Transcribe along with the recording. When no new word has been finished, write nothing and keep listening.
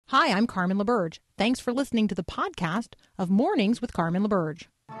Hi, I'm Carmen LaBerge. Thanks for listening to the podcast of Mornings with Carmen LaBerge.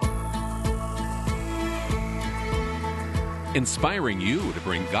 Inspiring you to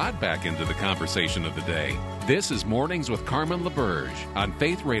bring God back into the conversation of the day. This is Mornings with Carmen LaBerge on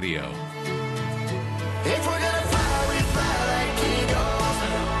Faith Radio. If we're gonna fly, we fly like eagles.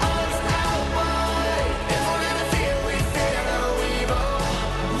 Arms out wide. If we're gonna fear, we fear no evil.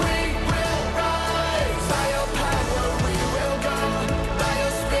 We will rise. By your power we will go. By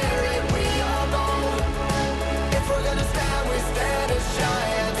your spirit we are bold. If we're gonna stand, we stand as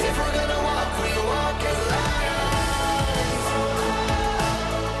giants. If we're gonna walk, we walk as lions.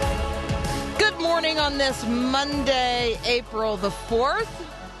 Good morning on this Monday, April the 4th.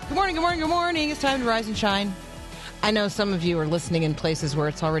 Good morning, good morning, good morning. It's time to rise and shine. I know some of you are listening in places where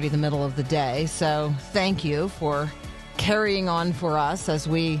it's already the middle of the day, so thank you for carrying on for us as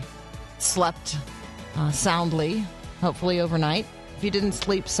we slept soundly, hopefully overnight. If you didn't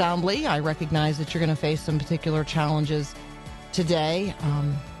sleep soundly, I recognize that you're going to face some particular challenges today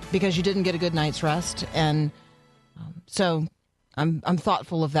because you didn't get a good night's rest, and so I'm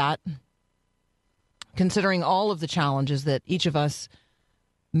thoughtful of that, considering all of the challenges that each of us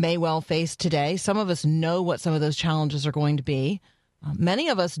may well face today. Some of us know what some of those challenges are going to be. Many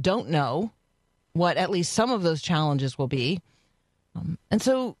of us don't know what at least some of those challenges will be. And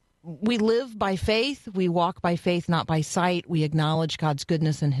so we live by faith. We walk by faith, not by sight. We acknowledge God's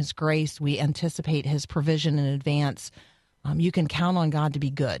goodness and his grace. We anticipate his provision in advance. You can count on God to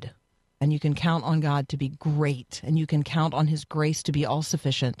be good, and you can count on God to be great, and you can count on his grace to be all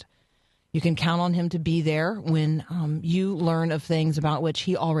sufficient. You can count on him to be there when you learn of things about which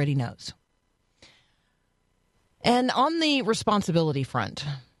he already knows. And on the responsibility front,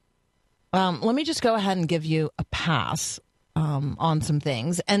 let me just go ahead and give you a pass on some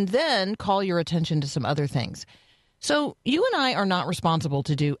things and then call your attention to some other things. So you and I are not responsible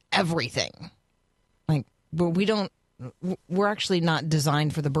to do everything. Like, we're actually not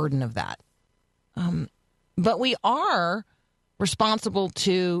designed for the burden of that. But we are responsible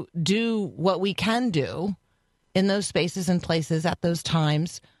to do what we can do in those spaces and places at those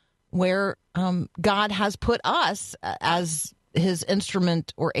times where God has put us as his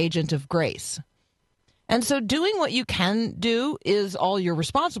instrument or agent of grace. And so doing what you can do is all you're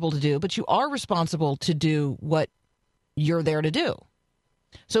responsible to do, but you are responsible to do what you're there to do.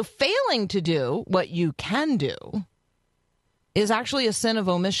 So failing to do what you can do is actually a sin of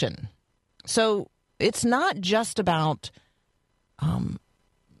omission. So it's not just about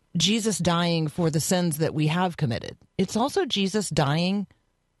Jesus dying for the sins that we have committed. It's also Jesus dying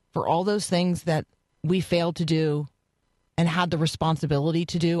for all those things that we failed to do and had the responsibility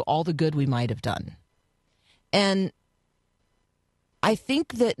to do, all the good we might have done. And I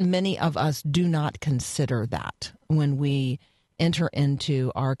think that many of us do not consider that when we enter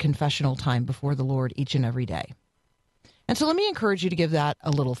into our confessional time before the Lord each and every day. And so let me encourage you to give that a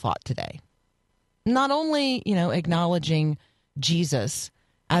little thought today. Not only, acknowledging Jesus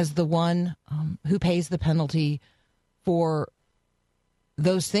as the one who pays the penalty for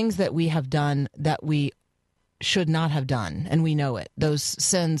those things that we have done that we should not have done, and we know it, those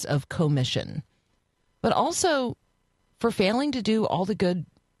sins of commission, but also for failing to do all the good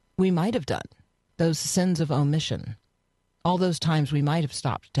we might have done, those sins of omission, all those times we might have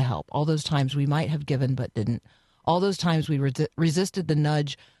stopped to help, all those times we might have given but didn't, all those times we resisted the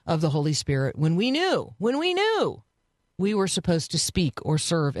nudge of the Holy Spirit when we knew we were supposed to speak or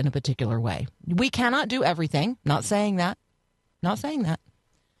serve in a particular way. We cannot do everything. Not saying that.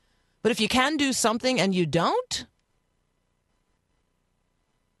 But if you can do something and you don't,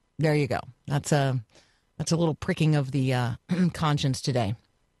 there you go. That's a little pricking of the conscience today.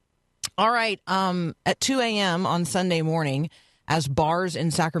 All right. At 2 a.m. on Sunday morning, as bars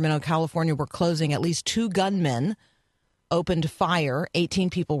in Sacramento, California were closing, at least 2 gunmen opened fire. 18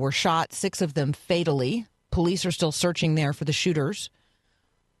 people were shot, 6 of them fatally. Police are still searching there for the shooters.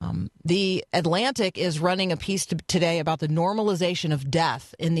 The Atlantic is running a piece today about the normalization of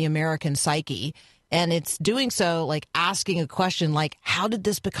death in the American psyche. And it's doing so like asking a question like, how did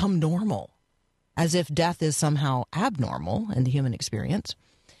this become normal? As if death is somehow abnormal in the human experience.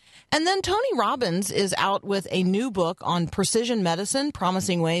 And then Tony Robbins is out with a new book on precision medicine,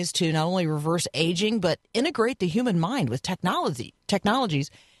 promising ways to not only reverse aging, but integrate the human mind with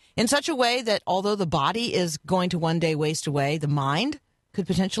technologies in such a way that although the body is going to one day waste away, the mind could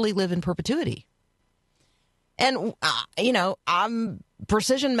potentially live in perpetuity. And,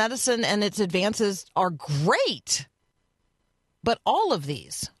 precision medicine and its advances are great. But all of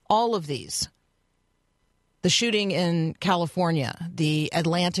these the shooting in California, the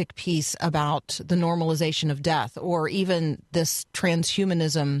Atlantic piece about the normalization of death, or even this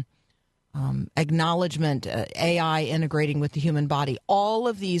transhumanism acknowledgement, AI integrating with the human body. All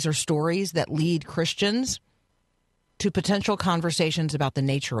of these are stories that lead Christians to potential conversations about the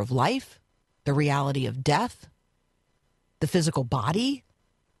nature of life, the reality of death, the physical body.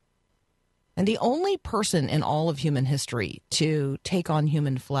 And the only person in all of human history to take on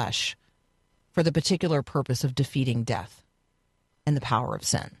human flesh for the particular purpose of defeating death and the power of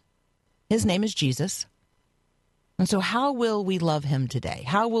sin. His name is Jesus. And so how will we love him today?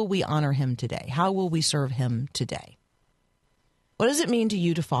 How will we honor him today? How will we serve him today? What does it mean to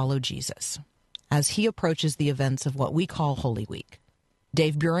you to follow Jesus as he approaches the events of what we call Holy Week?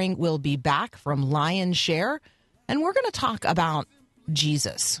 Dave Buring will be back from Lion's Share, and we're going to talk about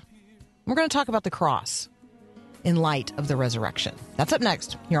Jesus. We're going to talk about the cross in light of the resurrection. That's up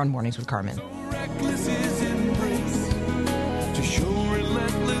next here on Mornings with Carmen. So reckless his embrace, to show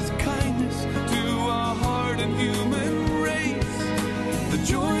relentless kindness to a hardened human race. The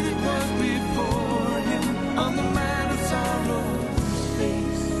joy that was before him on the man of sorrow's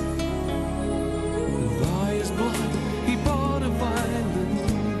face. By his blood he bought a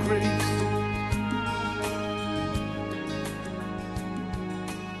violent grace.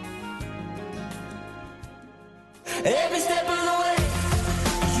 Every step of the way,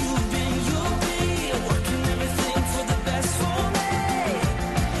 you'll be working everything for the best for me.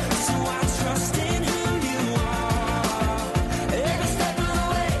 So I trust in who you are. Every step of the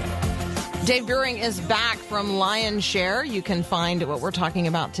way. Dave Buring is back from Lion's Share. You can find what we're talking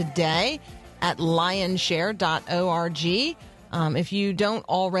about today at lionshare.org. If you don't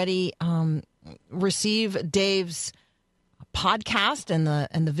already receive Dave's podcast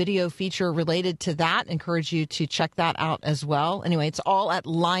and the video feature related to that, encourage you to check that out as well. Anyway, it's all at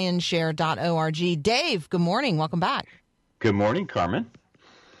lionshare.org. Dave, good morning. Welcome back. Good morning, Carmen.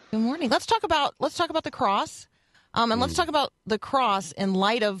 Good morning. Let's talk about the cross. And let's talk about the cross in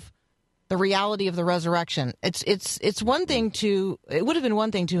light of the reality of the resurrection. It's one thing it would have been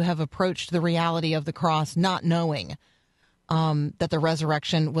one thing to have approached the reality of the cross not knowing that the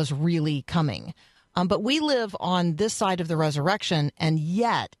resurrection was really coming. But we live on this side of the resurrection, and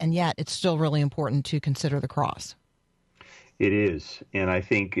yet, it's still really important to consider the cross. It is, and I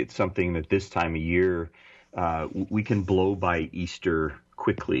think it's something that this time of year we can blow by Easter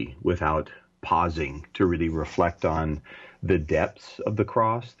quickly without pausing to really reflect on the depths of the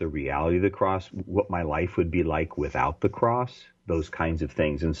cross, the reality of the cross, what my life would be like without the cross, those kinds of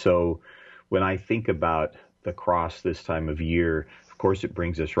things. And so when I think about the cross this time of year, of course, it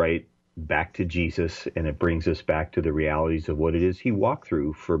brings us right back to Jesus, and it brings us back to the realities of what it is he walked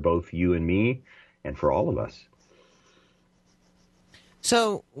through for both you and me and for all of us.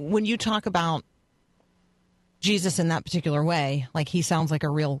 So when you talk about Jesus in that particular way, like he sounds like a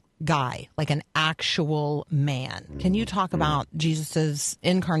real guy, like an actual man. Can you talk about Jesus's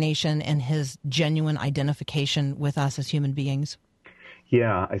incarnation and his genuine identification with us as human beings?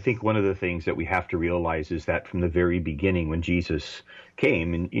 Yeah, I think one of the things that we have to realize is that from the very beginning when Jesus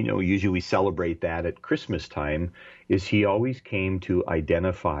came, and usually we celebrate that at Christmas time, is he always came to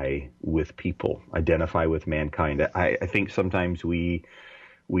identify with people, identify with mankind. I think sometimes we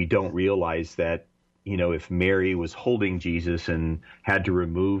don't realize that, if Mary was holding Jesus and had to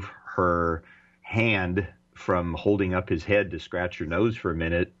remove her hand from holding up his head to scratch her nose for a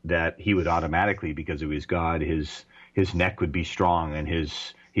minute, that he would automatically, because of his God, his neck would be strong and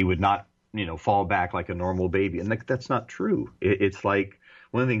he would not, fall back like a normal baby. And that's not true. It's like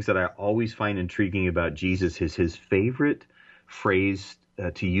one of the things that I always find intriguing about Jesus is his favorite phrase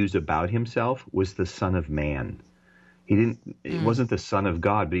to use about himself was the Son of Man. It wasn't the Son of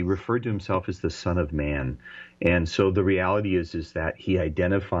God, but he referred to himself as the Son of Man. And so the reality is that he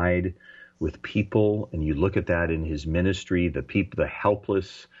identified with people, and you look at that in his ministry, the people, the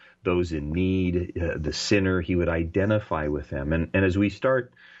helpless, those in need, the sinner, he would identify with them. And as we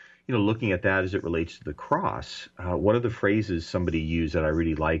start, looking at that as it relates to the cross, one of the phrases somebody used that I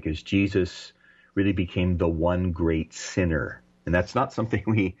really like is Jesus really became the one great sinner. And that's not something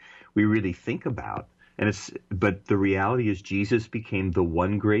we really think about. But the reality is Jesus became the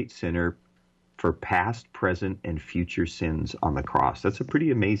one great sinner for past, present, and future sins on the cross. That's a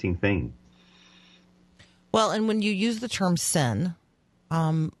pretty amazing thing. Well, and when you use the term sin,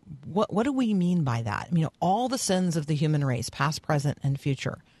 what do we mean by that? All the sins of the human race, past, present, and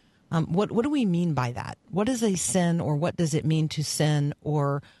future. What do we mean by that? What is a sin, or what does it mean to sin,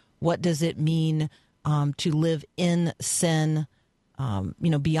 or what does it mean to live in sin?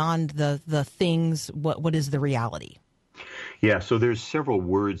 Beyond the things, what is the reality? Yeah, so there's several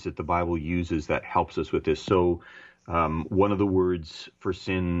words that the Bible uses that helps us with this. So one of the words for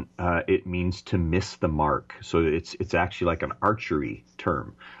sin, it means to miss the mark. So it's actually like an archery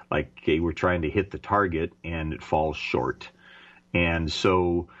term. Like, okay, we're trying to hit the target and it falls short. And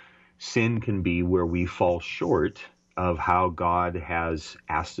so sin can be where we fall short of how God has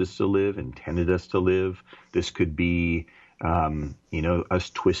asked us to live, intended us to live. This could be, us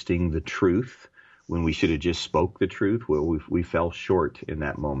twisting the truth when we should have just spoke the truth. Well, we fell short in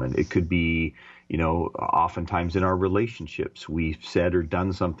that moment. It could be, oftentimes in our relationships, we've said or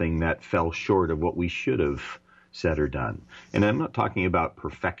done something that fell short of what we should have said or done. And I'm not talking about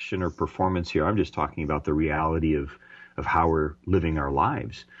perfection or performance here. I'm just talking about the reality of how we're living our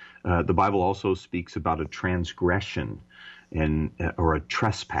lives. The Bible also speaks about a transgression or a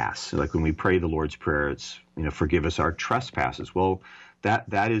trespass. Like when we pray the Lord's Prayer, it's, forgive us our trespasses. Well,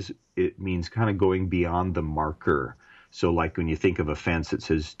 it means kind of going beyond the marker. So like when you think of a fence, it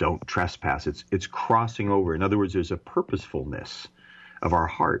says don't trespass. It's crossing over. In other words, there's a purposefulness of our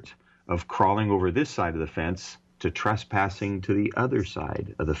heart of crawling over this side of the fence to trespassing to the other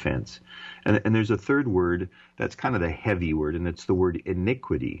side of the fence. And there's a third word that's kind of the heavy word, and it's the word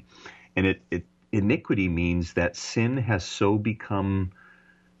iniquity. And iniquity means that sin has so become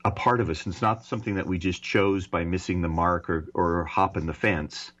a part of us. It's not something that we just chose by missing the mark or hopping the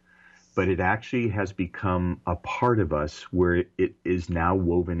fence, but it actually has become a part of us where it is now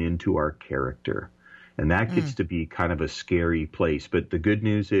woven into our character. And that gets to be kind of a scary place. But the good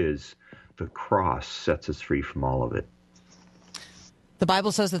news is the cross sets us free from all of it. The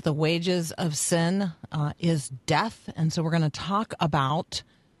Bible says that the wages of sin is death. And so we're going to talk about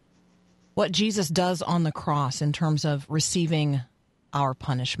what Jesus does on the cross in terms of receiving our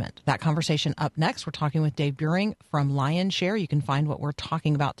punishment. That conversation up next. We're talking with Dave Buehring from Lion's Share. You can find what we're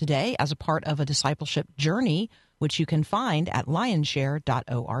talking about today as a part of a discipleship journey, which you can find at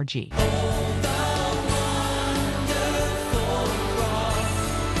lionshare.org.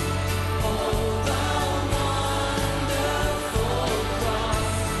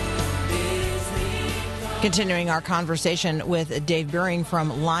 Continuing our conversation with Dave Buehring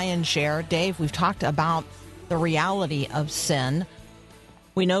from Lion's Share. Dave, we've talked about the reality of sin.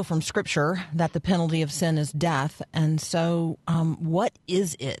 We know from Scripture that the penalty of sin is death. And so what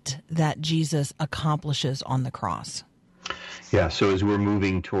is it that Jesus accomplishes on the cross? Yeah, so as we're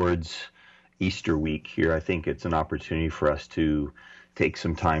moving towards Easter week here, I think it's an opportunity for us to take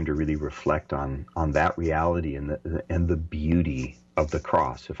some time to really reflect on that reality and the beauty of the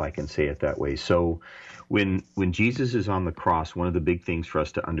cross, if I can say it that way. So when Jesus is on the cross, one of the big things for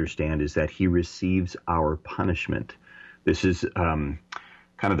us to understand is that he receives our punishment. This is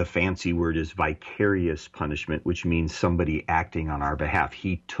kind of the fancy word is vicarious punishment, which means somebody acting on our behalf.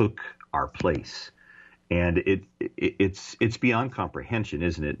 He took our place. And it's beyond comprehension,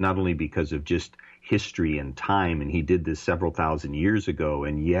 isn't it? Not only because of just history and time, and he did this several thousand years ago,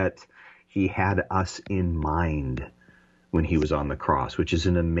 and yet he had us in mind when he was on the cross, which is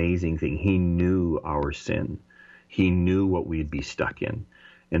an amazing thing. He knew our sin. He knew what we'd be stuck in.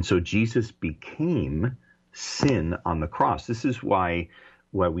 And so Jesus became sin on the cross. This is why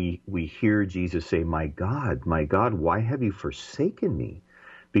we hear Jesus say, my God, why have you forsaken me?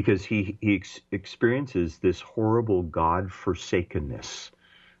 Because he experiences this horrible God-forsakenness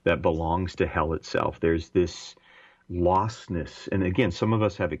that belongs to hell itself. There's this lostness. And again, some of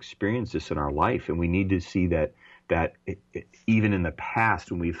us have experienced this in our life, and we need to see that even in the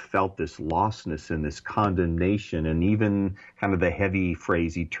past when we've felt this lostness and this condemnation and even kind of the heavy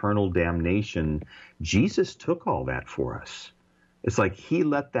phrase, eternal damnation, Jesus took all that for us. It's like he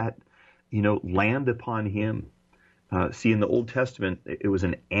let that, land upon him. See, in the Old Testament, it was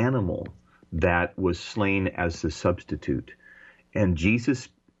an animal that was slain as the substitute. And Jesus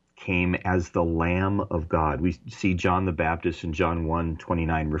came as the Lamb of God. We see John the Baptist in John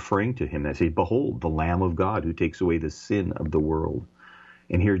 1:29 referring to him. They say, behold, the Lamb of God who takes away the sin of the world.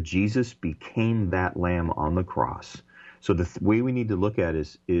 And here Jesus became that lamb on the cross. So the way we need to look at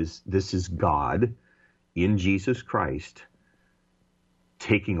it is this is God in Jesus Christ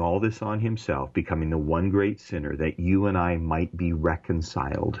taking all this on himself, becoming the one great sinner that you and I might be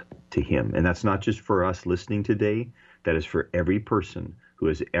reconciled to him. And that's not just for us listening today. That is for every person who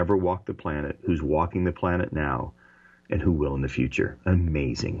has ever walked the planet, who's walking the planet now, and who will in the future.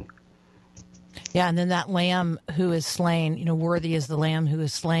 Amazing. Yeah, and then that lamb who is slain, worthy is the lamb who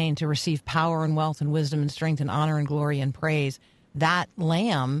is slain to receive power and wealth and wisdom and strength and honor and glory and praise. That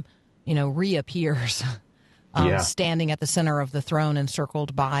lamb, reappears. Standing at the center of the throne,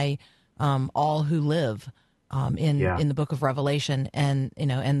 encircled by all who live. in the book of Revelation, and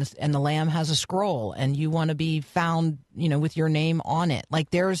and the Lamb has a scroll, and you want to be found with your name on it. Like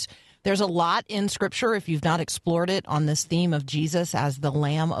there's a lot in Scripture. If you've not explored it on this theme of Jesus as the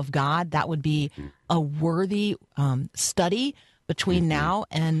Lamb of God, that would be a worthy study between now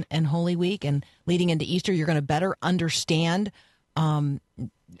and Holy Week and leading into Easter. You're going to better understand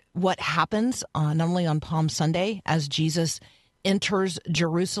what happens not only on Palm Sunday as Jesus enters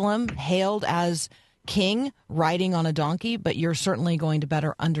Jerusalem, hailed as king, riding on a donkey, but you're certainly going to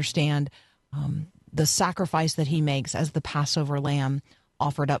better understand the sacrifice that he makes as the Passover lamb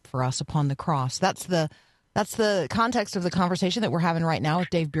offered up for us upon the cross. That's the context of the conversation that we're having right now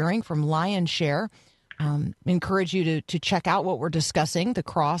with Dave Buehring from Lion's Share. Encourage you to check out what we're discussing, the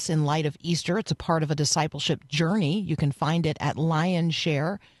cross in light of Easter. It's a part of a discipleship journey. You can find it at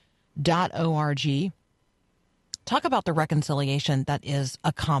lionshare.org. Talk about the reconciliation that is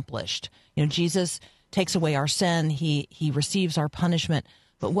accomplished. Jesus takes away our sin. He receives our punishment.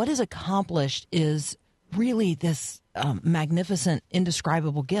 But what is accomplished is really this magnificent,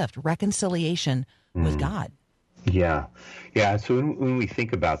 indescribable gift, reconciliation with God. Yeah. So when we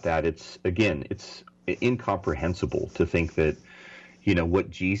think about that, it's incomprehensible to think that, what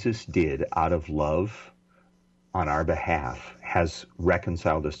Jesus did out of love on our behalf has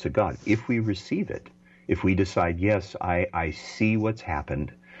reconciled us to God. If we receive it, if we decide, yes, I see what's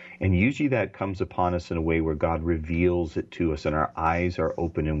happened, and usually that comes upon us in a way where God reveals it to us and our eyes are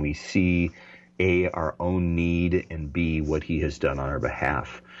open and we see A, our own need, and B, what he has done on our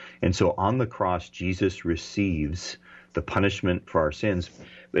behalf. And so on the cross, Jesus receives the punishment for our sins.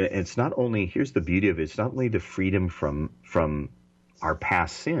 It's not only, here's the beauty of it, it's not only the freedom from our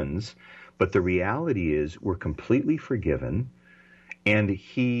past sins, but the reality is we're completely forgiven and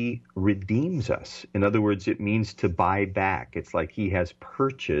he redeems us. In other words, it means to buy back. It's like he has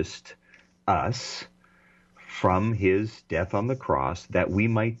purchased us from his death on the cross that we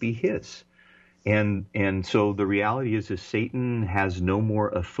might be his. And so the reality is Satan has no more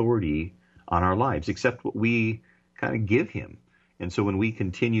authority on our lives except what we kind of give him. And so when we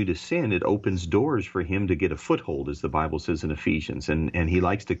continue to sin, it opens doors for him to get a foothold, as the Bible says in Ephesians. And he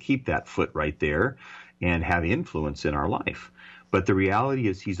likes to keep that foot right there and have influence in our life. But the reality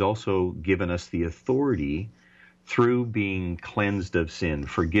is he's also given us the authority through being cleansed of sin,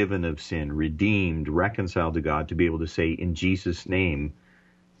 forgiven of sin, redeemed, reconciled to God, to be able to say, in Jesus' name,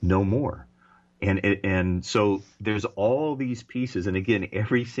 no more. And so there's all these pieces. And again,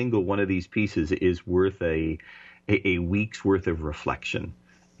 every single one of these pieces is worth a week's worth of reflection.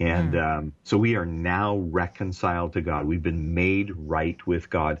 And so we are now reconciled to God. We've been made right with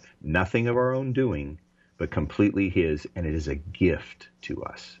God. Nothing of our own doing, but completely his. And it is a gift to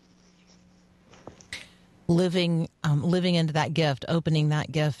us. Living into that gift, opening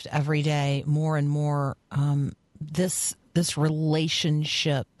that gift every day, more and more, this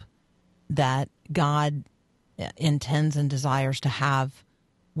relationship that God intends and desires to have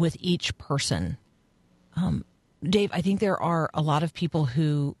with each person. Dave, I think there are a lot of people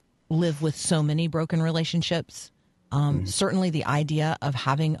who live with so many broken relationships. Certainly the idea of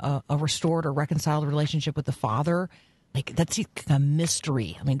having a restored or reconciled relationship with the Father, like that's a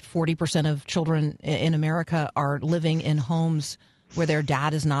mystery. I mean, 40% of children in America are living in homes where their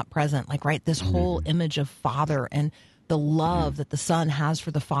dad is not present. Like, right, this whole image of Father and the love that the Son has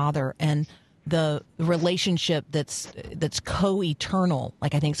for the Father and the relationship that's co-eternal.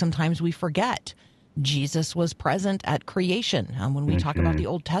 Like, I think sometimes we forget Jesus was present at creation. When we talk about the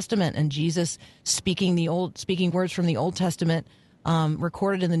Old Testament and Jesus speaking words from the Old Testament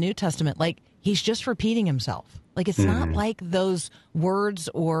recorded in the New Testament, like he's just repeating himself. Like it's not like those words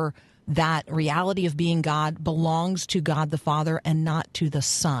or that reality of being God belongs to God the Father and not to the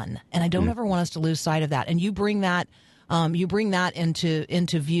Son. And I don't ever want us to lose sight of that. And you bring that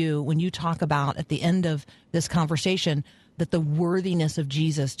into view when you talk about at the end of this conversation that the worthiness of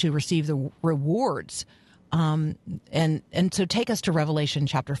Jesus to receive the rewards. And so take us to Revelation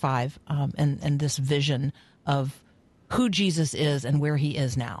chapter 5 and this vision of who Jesus is and where he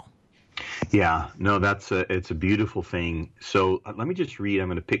is now. Yeah, no, it's a beautiful thing. So let me just read. I'm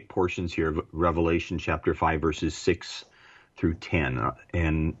going to pick portions here of Revelation chapter 5, verses 6 through 10.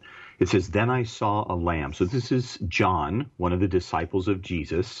 And it says, "Then I saw a lamb." So this is John, one of the disciples of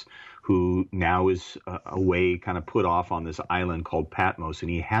Jesus, who now is away, kind of put off on this island called Patmos.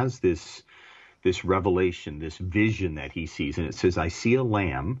 And he has this revelation, this vision that he sees. And it says, "I see a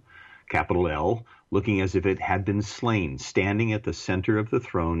lamb," capital L, "looking as if it had been slain, standing at the center of the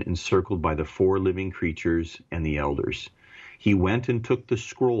throne, encircled by the 4 living creatures and the elders. He went and took the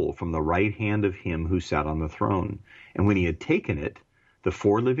scroll from the right hand of him who sat on the throne. And when he had taken it, the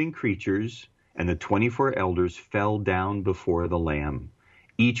 4 living creatures And the 24 elders fell down before the Lamb.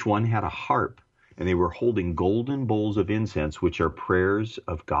 Each one had a harp, and they were holding golden bowls of incense, which are prayers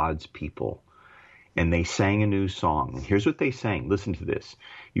of God's people. And they sang a new song. And here's what they sang. Listen to this.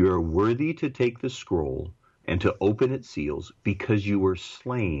 You are worthy to take the scroll and to open its seals, because you were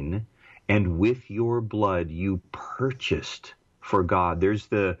slain, and with your blood you purchased for God. There's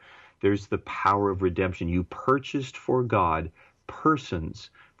the power of redemption. You purchased for God persons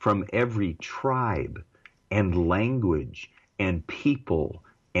from every tribe and language and people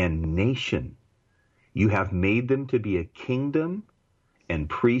and nation. You have made them to be a kingdom and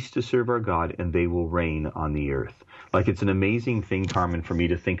priests to serve our God, and they will reign on the earth. Like, it's an amazing thing, Carmen, for me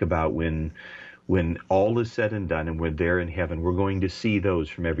to think about when all is said and done and we're there in heaven, we're going to see those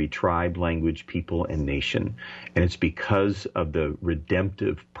from every tribe, language, people, and nation. And it's because of the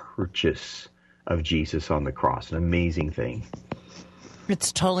redemptive purchase of Jesus on the cross. An amazing thing.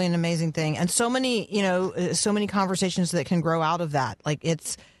 It's totally an amazing thing. And so many conversations that can grow out of that. Like,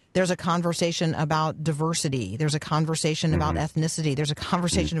 there's a conversation about diversity. There's a conversation about ethnicity. There's a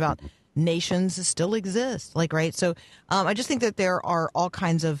conversation about nations still exist. Like, right. So I just think that there are all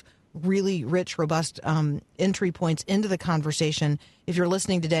kinds of really rich, robust entry points into the conversation. If you're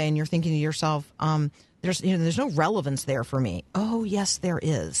listening today and you're thinking to yourself, there's no relevance there for me. Oh, yes, there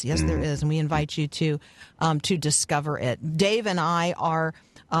is. Yes, there is. And we invite you to discover it. Dave and I are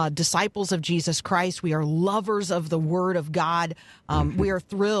disciples of Jesus Christ. We are lovers of the Word of God. We are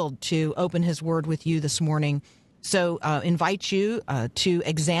thrilled to open His Word with you this morning. So invite you to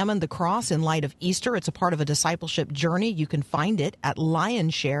examine the cross in light of Easter. It's a part of a discipleship journey. You can find it at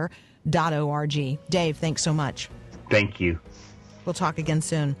lionshare.org. Dave, thanks so much. Thank you. We'll talk again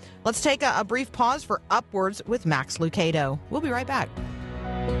soon. Let's take a brief pause for Upwards with Max Lucado. We'll be right back.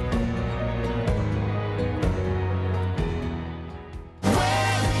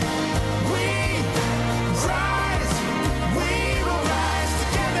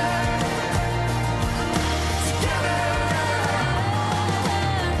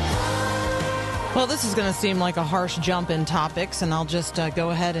 Well, this is going to seem like a harsh jump in topics, and I'll just go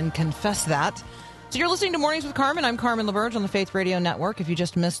ahead and confess that. So you're listening to Mornings with Carmen. I'm Carmen LaBerge on the Faith Radio Network. If you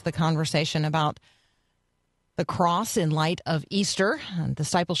just missed the conversation about the cross in light of Easter,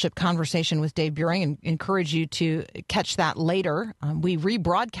 discipleship conversation with Dave Buring, and encourage you to catch that later. We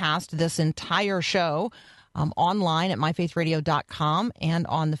rebroadcast this entire show online at myfaithradio.com and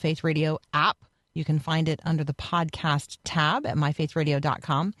on the Faith Radio app. You can find it under the podcast tab at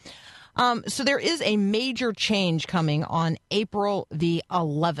myfaithradio.com. So there is a major change coming on April the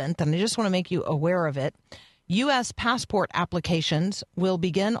 11th, and I just want to make you aware of it. U.S. passport applications will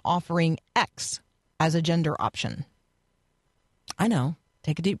begin offering X as a gender option. I know.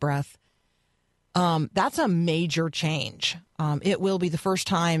 Take a deep breath. That's a major change. It will be the first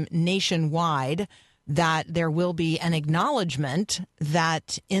time nationwide that there will be an acknowledgement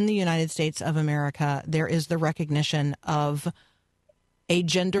that in the United States of America, there is the recognition of a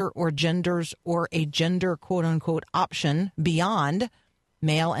gender or genders or a gender, quote unquote, option beyond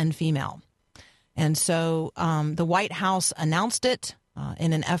male and female. And so the White House announced it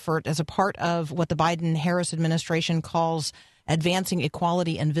in an effort as a part of what the Biden-Harris administration calls advancing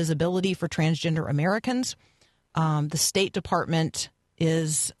equality and visibility for transgender Americans. The State Department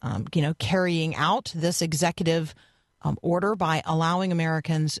is, carrying out this executive order by allowing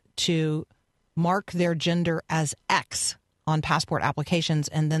Americans to mark their gender as X on passport applications,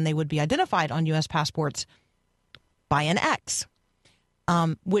 and then they would be identified on U.S. passports by an X,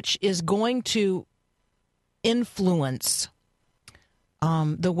 which is going to influence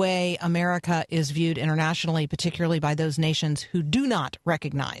the way America is viewed internationally, particularly by those nations who do not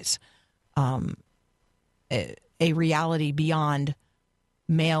recognize a reality beyond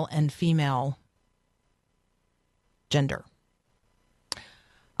male and female gender.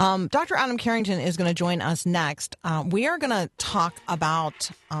 Dr. Adam Carrington is going to join us next. We are going to talk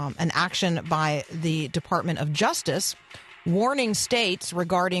about an action by the Department of Justice warning states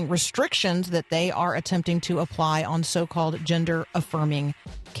regarding restrictions that they are attempting to apply on so-called gender-affirming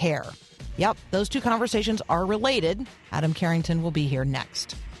care. Yep, those two conversations are related. Adam Carrington will be here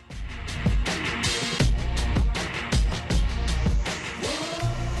next.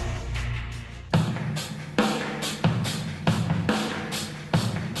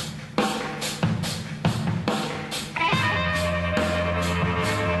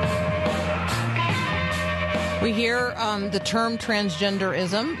 We hear the term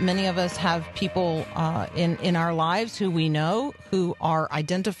transgenderism. Many of us have people in our lives who we know who are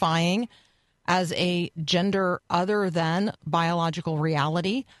identifying as a gender other than biological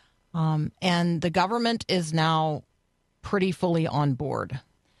reality. And the government is now pretty fully on board.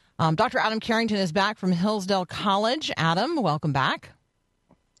 Dr. Adam Carrington is back from Hillsdale College. Adam, welcome back.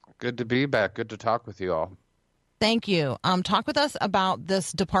 Good to be back. Good to talk with you all. Thank you. Talk with us about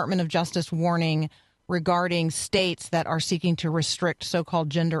this Department of Justice warning regarding states that are seeking to restrict so-called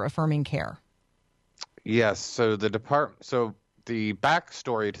gender-affirming care. Yes. So the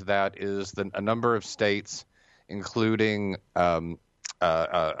backstory to that is that a number of states, including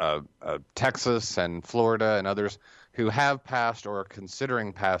Texas and Florida and others, who have passed or are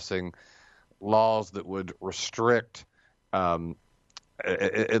considering passing laws that would restrict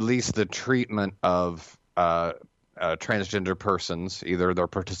at least the treatment of transgender persons, either their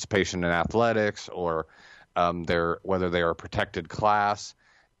participation in athletics or whether they are a protected class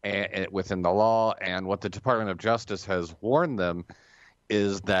within the law. And what the Department of Justice has warned them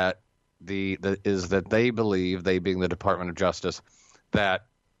is that they believe, they being the Department of Justice, that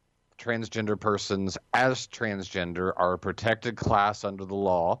transgender persons as transgender are a protected class under the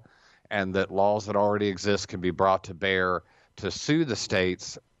law, and that laws that already exist can be brought to bear to sue the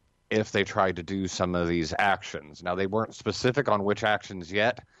states if they try to do some of these actions. Now, they weren't specific on which actions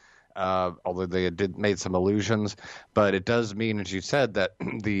yet, although they made some allusions, but it does mean, as you said, that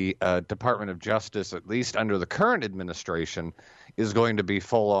the Department of Justice, at least under the current administration, is going to be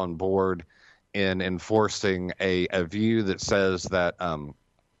full on board in enforcing a view that says that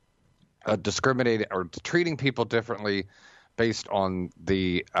discriminating or treating people differently based on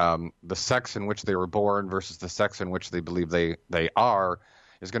the sex in which they were born versus the sex in which they believe they are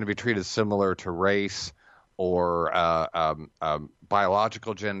is going to be treated similar to race or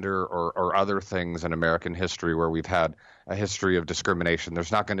biological gender or other things in American history where we've had a history of discrimination.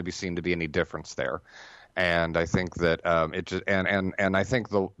 There's not going to be seen to be any difference there. And I think that I think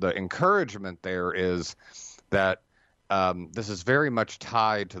the encouragement there is that this is very much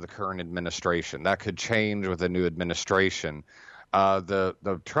tied to the current administration. That could change with a new administration.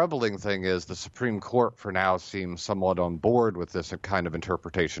 The troubling thing is the Supreme Court for now seems somewhat on board with this kind of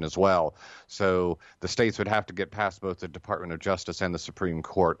interpretation as well. So the states would have to get past both the Department of Justice and the Supreme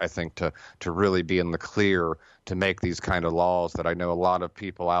Court, I think, to really be in the clear to make these kind of laws that I know a lot of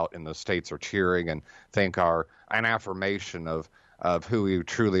people out in the states are cheering and think are an affirmation of who we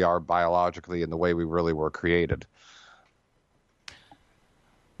truly are biologically and the way we really were created.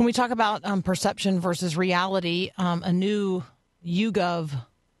 When we talk about perception versus reality, a new YouGov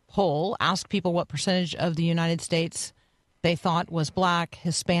poll asked people what percentage of the United States they thought was black,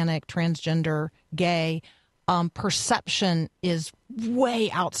 Hispanic, transgender, gay. Perception is way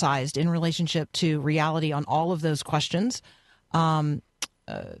outsized in relationship to reality on all of those questions. In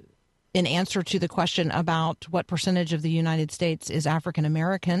answer to the question about what percentage of the United States is African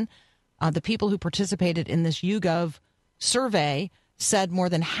American, the people who participated in this YouGov survey said more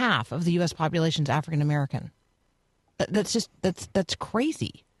than half of the U.S. population is African American. That's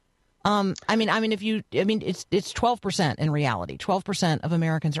crazy. It's 12% in reality. 12% of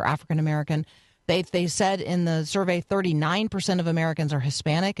Americans are African American. They said in the survey 39% of Americans are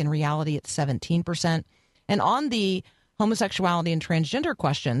Hispanic. In reality, it's 17%. And on the homosexuality and transgender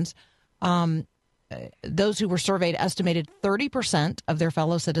questions, those who were surveyed estimated 30% of their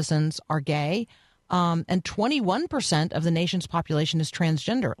fellow citizens are gay. And 21% of the nation's population is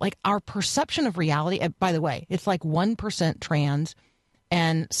transgender. Like, our perception of reality, by the way, it's like 1% trans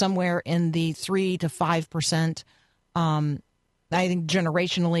and somewhere in the 3 to 5%, I think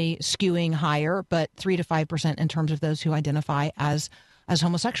generationally skewing higher, but 3 to 5% in terms of those who identify as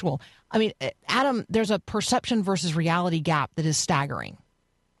homosexual. I mean, Adam, there's a perception versus reality gap that is staggering.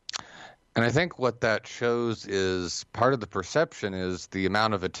 And I think what that shows is part of the perception is the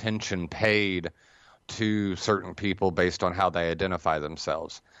amount of attention paid to certain people based on how they identify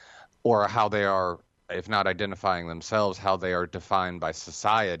themselves, or how they are, if not identifying themselves, how they are defined by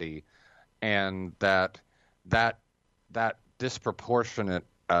society, and that disproportionate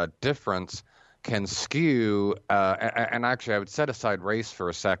difference can skew. And actually, I would set aside race for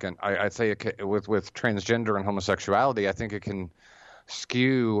a second. I'd say with transgender and homosexuality, I think it can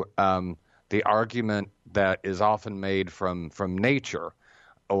skew the argument that is often made from nature,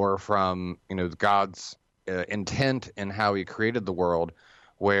 or from God's intent in how He created the world,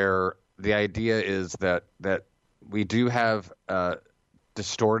 where the idea is that we do have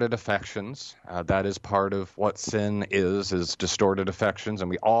distorted affections. That is part of what sin is distorted affections, and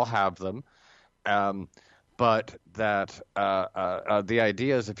we all have them. But that the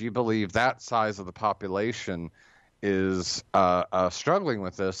idea is, if you believe that size of the population is struggling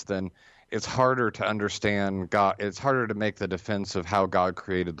with this, then it's harder to understand God. It's harder to make the defense of how God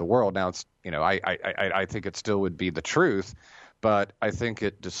created the world. Now, it's I think it still would be the truth, but I think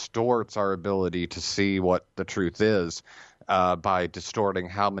it distorts our ability to see what the truth is. by distorting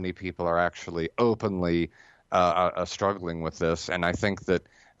how many people are actually openly struggling with this. And I think that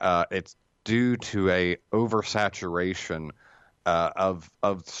it's due to a oversaturation of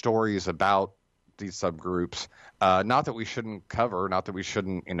stories about these subgroups. Not that we shouldn't cover, not that we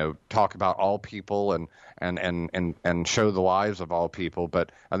shouldn't, talk about all people and show the lives of all people,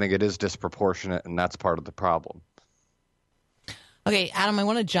 but I think it is disproportionate, and that's part of the problem. Okay, Adam, I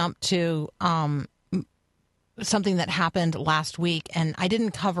want to jump to something that happened last week, and I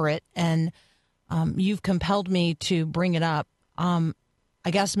didn't cover it, and you've compelled me to bring it up. I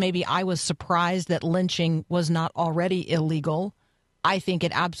guess maybe I was surprised that lynching was not already illegal. I think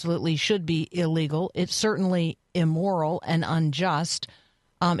it absolutely should be illegal. It's certainly immoral and unjust.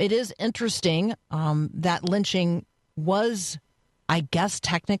 It is interesting that lynching was, I guess,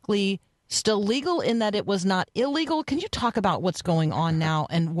 technically still legal in that it was not illegal. Can you talk about what's going on now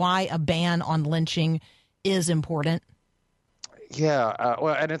and why a ban on lynching is important? Yeah,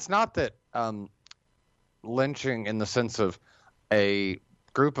 well, and it's not that lynching in the sense of a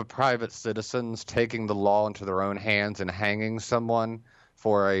group of private citizens taking the law into their own hands and hanging someone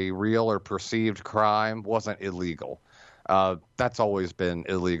for a real or perceived crime wasn't illegal. That's always been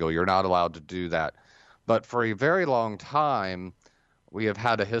illegal. You're not allowed to do that. But for a very long time, we have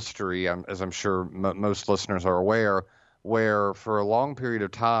had a history, as I'm sure most listeners are aware, where for a long period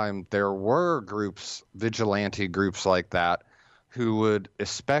of time, there were groups, vigilante groups like that, who would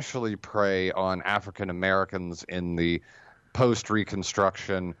especially prey on African Americans in the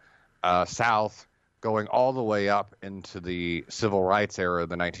post-Reconstruction South, going all the way up into the civil rights era of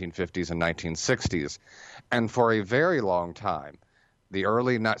the 1950s and 1960s. And for a very long time,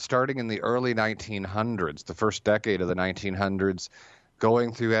 starting in the early 1900s, the first decade of the 1900s,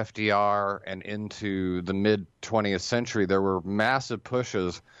 going through FDR and into the mid-20th century, there were massive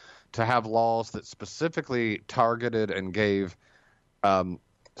pushes to have laws that specifically targeted and gave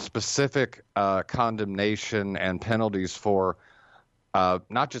specific condemnation and penalties for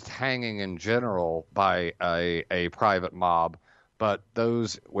not just hanging in general by a private mob, but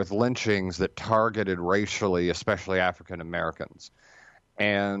those with lynchings that targeted racially, especially African Americans.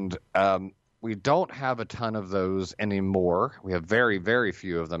 And we don't have a ton of those anymore. We have very, very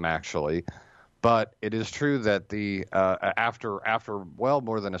few of them, actually. But it is true that after well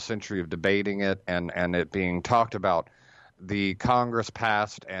more than a century of debating it and it being talked about, the Congress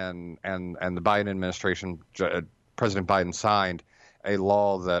passed and the Biden administration, President Biden signed a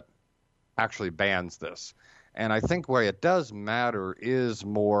law that actually bans this. And I think where it does matter is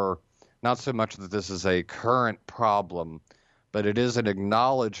more, not so much that this is a current problem, but it is an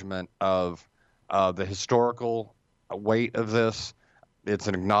acknowledgement of the historical weight of this. It's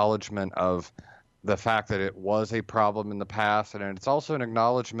an acknowledgement of the fact that it was a problem in the past. And it's also an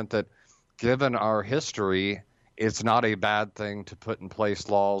acknowledgement that given our history, it's not a bad thing to put in place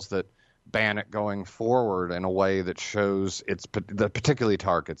laws that ban it going forward in a way that shows that particularly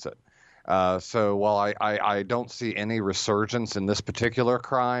targets it. So while I don't see any resurgence in this particular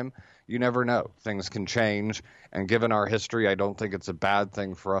crime, you never know. Things can change. And given our history, I don't think it's a bad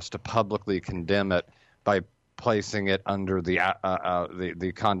thing for us to publicly condemn it by placing it under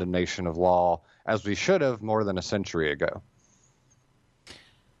the condemnation of law, as we should have more than a century ago.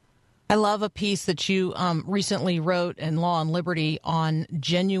 I love a piece that you recently wrote in Law and Liberty on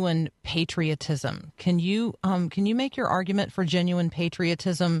genuine patriotism. Can you make your argument for genuine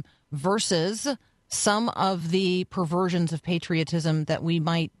patriotism versus some of the perversions of patriotism that we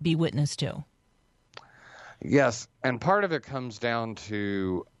might be witness to? Yes, and part of it comes down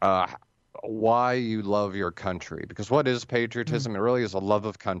to why you love your country. Because what is patriotism? It really is a love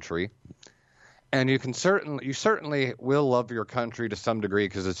of country. And you certainly will love your country to some degree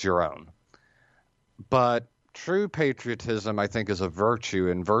because it's your own. But true patriotism, I think, is a virtue,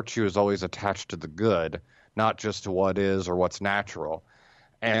 and virtue is always attached to the good, not just to what is or what's natural.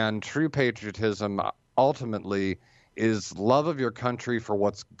 And true patriotism ultimately is love of your country for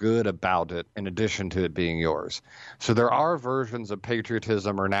what's good about it, in addition to it being yours. So there are versions of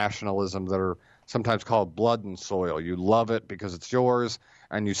patriotism or nationalism that are sometimes called blood and soil. You love it because it's yours,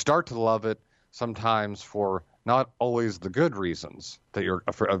 and you start to love it sometimes for not always the good reasons that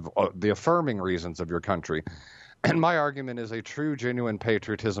the affirming reasons of your country. And my argument is a true, genuine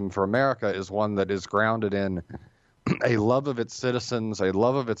patriotism for America is one that is grounded in a love of its citizens, a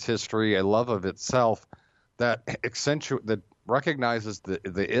love of its history, a love of itself that recognizes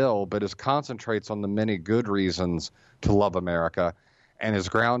the ill, but concentrates on the many good reasons to love America, and is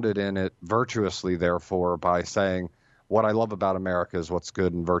grounded in it virtuously, therefore, by saying, what I love about America is what's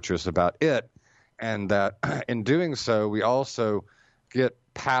good and virtuous about it. And that in doing so, we also get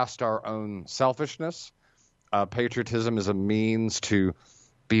past our own selfishness, patriotism is a means to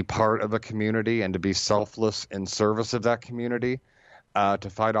be part of a community and to be selfless in service of that community, to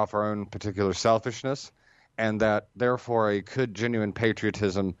fight off our own particular selfishness, and that therefore a good, genuine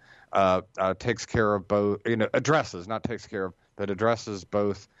patriotism takes care of both, addresses, not takes care of, but addresses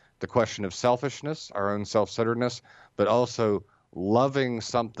both the question of selfishness, our own self-centeredness, but also loving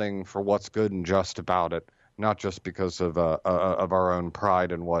something for what's good and just about it, not just because of our own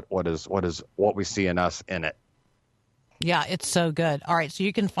pride and what we see in us in it. Yeah, it's so good. All right, so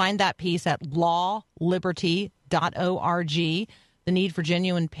you can find that piece at lawliberty.org, The Need for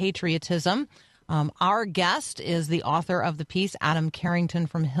Genuine Patriotism. Our guest is the author of the piece, Adam Carrington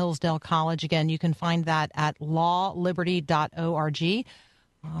from Hillsdale College. Again, you can find that at lawliberty.org.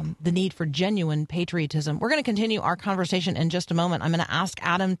 The Need for Genuine Patriotism. We're going to continue our conversation in just a moment. I'm going to ask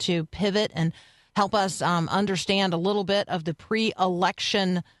Adam to pivot and help us understand a little bit of the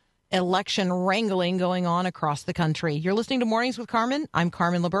pre-election wrangling going on across the country. You're listening to Mornings with Carmen. I'm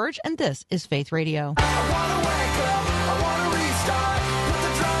Carmen LaBerge, and this is Faith Radio. I wanna wake up, I wanna restart, put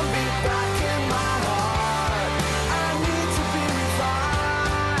the drum beat back in my heart. I need to be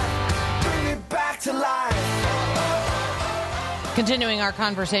revived, bring it back to life. Continuing our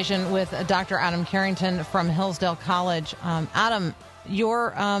conversation with Dr. Adam Carrington from Hillsdale College. Adam,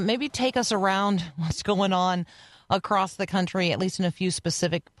 maybe take us around what's going on across the country, at least in a few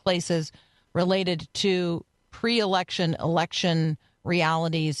specific places related to pre-election election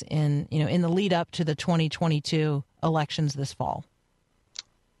realities in the lead up to the 2022 elections this fall.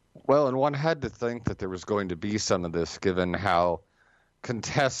 Well, and one had to think that there was going to be some of this, given how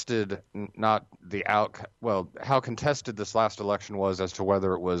contested, how contested this last election was as to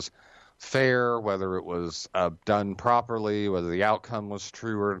whether it was fair, whether it was done properly, whether the outcome was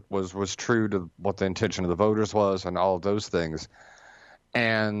true or was true to what the intention of the voters was, and all of those things.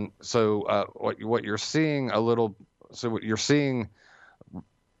 And so what you're seeing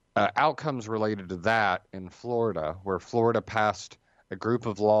outcomes related to that in Florida, where Florida passed a group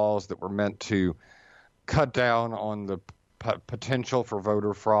of laws that were meant to cut down on the potential for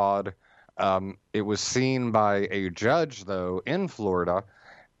voter fraud. It was seen by a judge, though, in Florida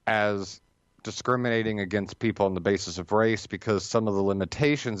as discriminating against people on the basis of race, because some of the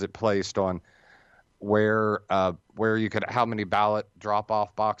limitations it placed on where you could, how many ballot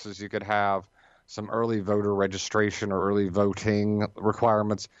drop-off boxes you could have, some early voter registration or early voting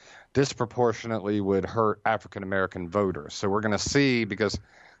requirements, disproportionately would hurt African American voters. So we're going to see, because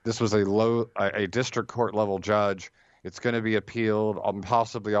this was a district court level judge, it's going to be appealed,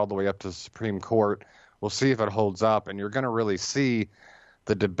 possibly all the way up to the Supreme Court. We'll see if it holds up, and you're going to really see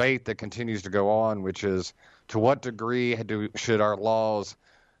the debate that continues to go on, which is, to what degree should our laws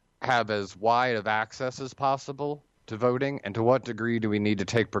have as wide of access as possible to voting, and to what degree do we need to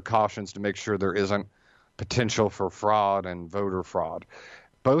take precautions to make sure there isn't potential for fraud and voter fraud?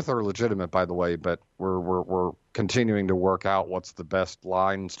 Both are legitimate, by the way, but we're continuing to work out what's the best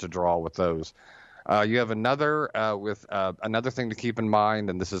lines to draw with those. You have another thing to keep in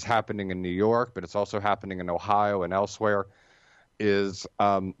mind, and this is happening in New York, but it's also happening in Ohio and elsewhere, is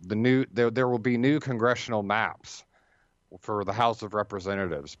there will be new congressional maps for the House of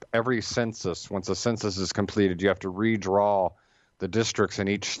Representatives. Every census, once a census is completed, you have to redraw the districts in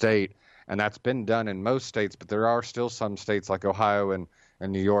each state, and that's been done in most states, but there are still some states like Ohio and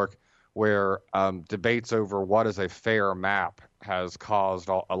New York where debates over what is a fair map has caused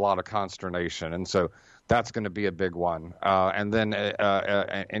a lot of consternation, and so that's going to be a big one. And then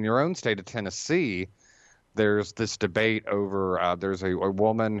in your own state of Tennessee, there's this debate over, there's a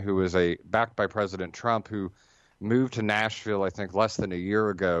woman who is backed by President Trump who moved to Nashville, I think, less than a year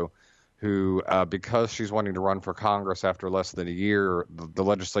ago, who, because she's wanting to run for Congress after less than a year, the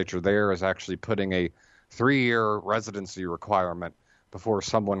legislature there is actually putting a 3-year residency requirement before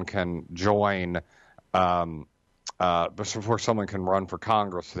someone can join, before someone can run for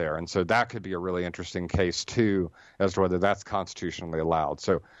Congress there. And so that could be a really interesting case, too, as to whether that's constitutionally allowed.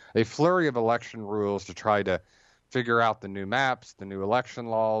 So a flurry of election rules to try to figure out the new maps, the new election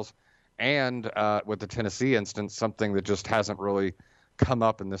laws, and with the Tennessee instance, something that just hasn't really come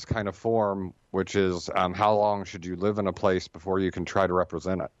up in this kind of form, which is how long should you live in a place before you can try to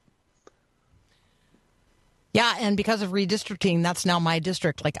represent it? Yeah, and because of redistricting, that's now my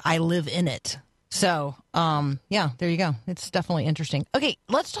district. Like, I live in it. So, yeah, there you go. It's definitely interesting. Okay,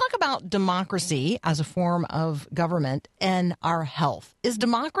 let's talk about democracy as a form of government and our health. Is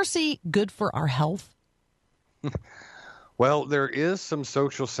democracy good for our health? Well, there is some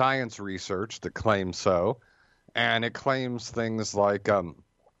social science research that claims so, and it claims things like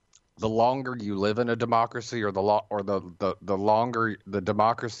the longer you live in a democracy, or the longer the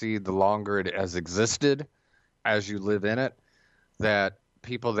democracy, the longer it has existed, as you live in it, that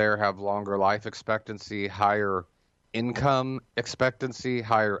people there have longer life expectancy, higher income expectancy,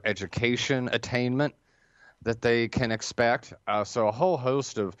 higher education attainment that they can expect. So a whole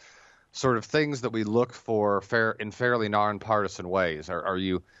host of sort of things that we look for in fairly nonpartisan ways. Are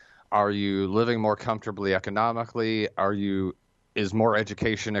you living more comfortably economically? Is more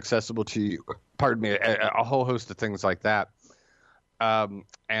education accessible to you? Pardon me, a whole host of things like that. And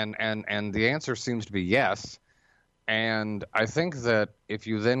the answer seems to be yes. And I think that if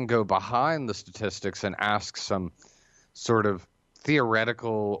you then go behind the statistics and ask some sort of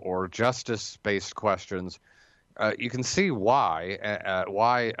theoretical or justice-based questions, you can see why.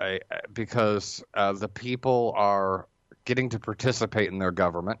 Because the people are getting to participate in their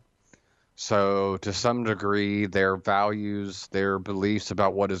government. So to some degree, their values, their beliefs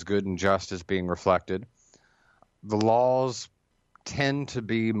about what is good and just is being reflected. The laws tend to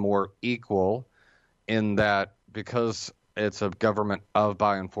be more equal in that because it's a government of,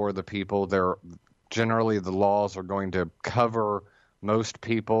 by, and for the people, generally the laws are going to cover most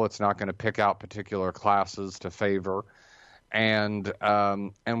people. It's not going to pick out particular classes to favor. And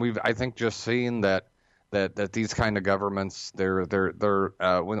we've, I think, just seen that these kind of governments, when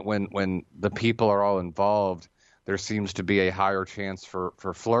the people are all involved, there seems to be a higher chance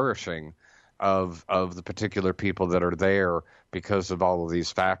for flourishing of the particular people that are there because of all of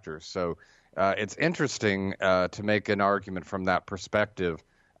these factors. So it's interesting to make an argument from that perspective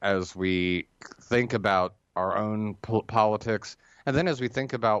as we think about our own politics, and then as we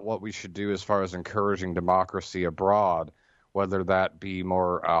think about what we should do as far as encouraging democracy abroad, whether that be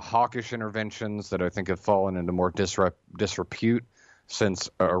more hawkish interventions that I think have fallen into more disrepute since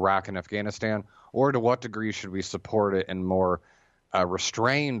Iraq and Afghanistan, or to what degree should we support it in more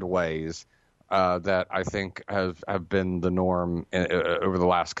restrained ways that I think have been the norm over the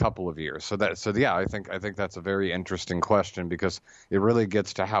last couple of years. So yeah, I think that's a very interesting question, because it really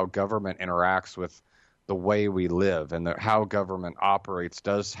gets to how government interacts with the way we live, and how government operates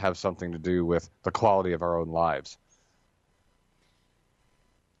does have something to do with the quality of our own lives.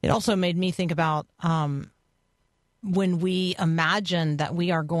 It also made me think about when we imagine that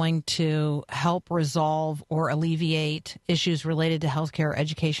we are going to help resolve or alleviate issues related to healthcare,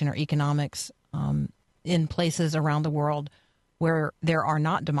 education, or economics in places around the world where there are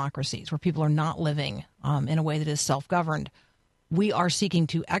not democracies, where people are not living in a way that is self-governed. We are seeking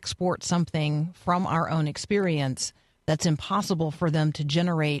to export something from our own experience that's impossible for them to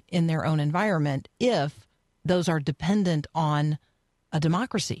generate in their own environment if those are dependent on a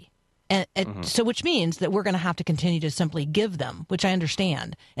democracy. And so which means that we're going to have to continue to simply give them, which I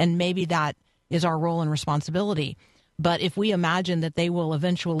understand. And maybe that is our role and responsibility. But if we imagine that they will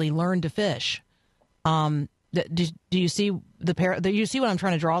eventually learn to fish, do you see do you see what I'm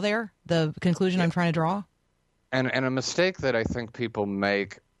trying to draw there? The conclusion I'm trying to draw? And a mistake that I think people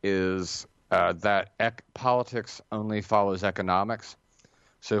make is that politics only follows economics.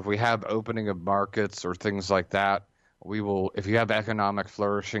 So if we have opening of markets or things like that, if you have economic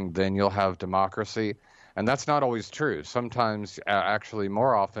flourishing, then you'll have democracy. And that's not always true. Sometimes, actually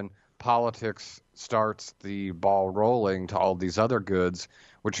more often, politics starts the ball rolling to all these other goods,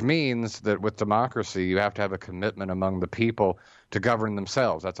 which means that with democracy, you have to have a commitment among the people to govern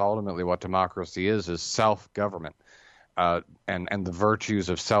themselves. That's ultimately what democracy is self-government, and the virtues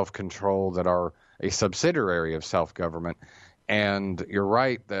of self-control that are a subsidiary of self-government. And you're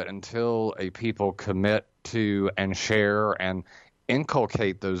right that until a people commit to and share and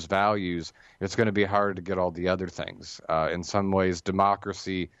inculcate those values, it's going to be hard to get all the other things. In some ways,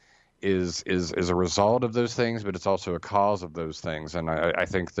 democracy is a result of those things, but it's also a cause of those things. And I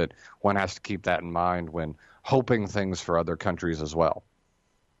think that one has to keep that in mind when hoping things for other countries as well.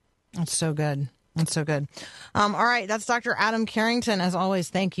 That's so good. That's so good. All right. That's Dr. Adam Carrington. As always,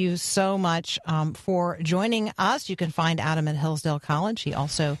 thank you so much for joining us. You can find Adam at Hillsdale College. He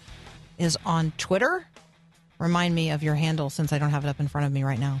also is on Twitter. Remind me of your handle, since I don't have it up in front of me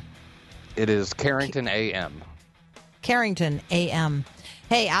right now. It is Carrington AM. Carrington AM.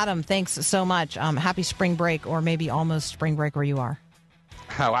 Hey, Adam, thanks so much. Happy spring break, or maybe almost spring break where you are.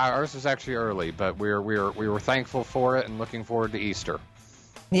 Oh, ours is actually early, but we were thankful for it and looking forward to Easter.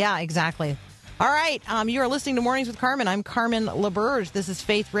 Yeah, exactly. All right. You are listening to Mornings with Carmen. I'm Carmen LaBerge. This is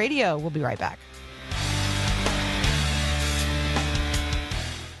Faith Radio. We'll be right back.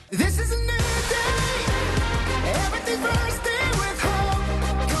 This is a new day. Everything's bursting with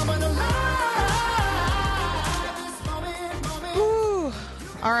hope. Coming alive. This moment. Ooh.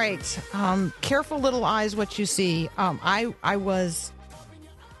 All right. Careful little eyes what you see. I was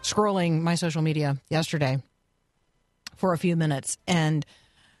scrolling my social media yesterday for a few minutes, and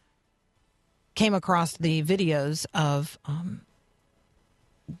came across the videos of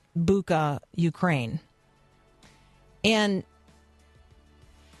Bucha, Ukraine. And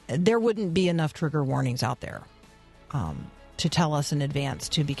there wouldn't be enough trigger warnings out there to tell us in advance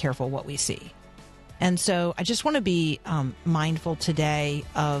to be careful what we see. And so I just want to be mindful today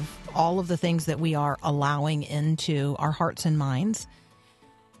of all of the things that we are allowing into our hearts and minds,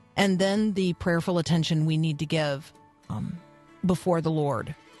 and then the prayerful attention we need to give before the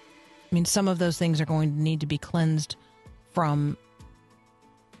Lord. I mean, some of those things are going to need to be cleansed from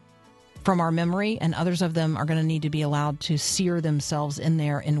our memory, and others of them are going to need to be allowed to sear themselves in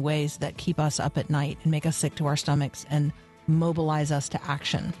there in ways that keep us up at night and make us sick to our stomachs and mobilize us to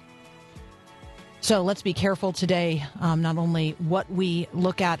action. So let's be careful today, not only what we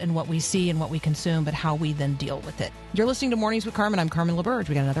look at and what we see and what we consume, but how we then deal with it. You're listening to Mornings with Carmen. I'm Carmen LaBerge.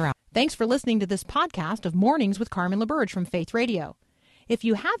 We got another hour. Thanks for listening to this podcast of Mornings with Carmen LaBerge from Faith Radio. If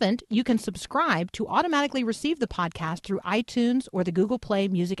you haven't, you can subscribe to automatically receive the podcast through iTunes or the Google Play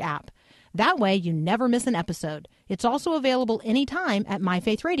Music app. That way you never miss an episode. It's also available anytime at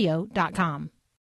myfaithradio.com.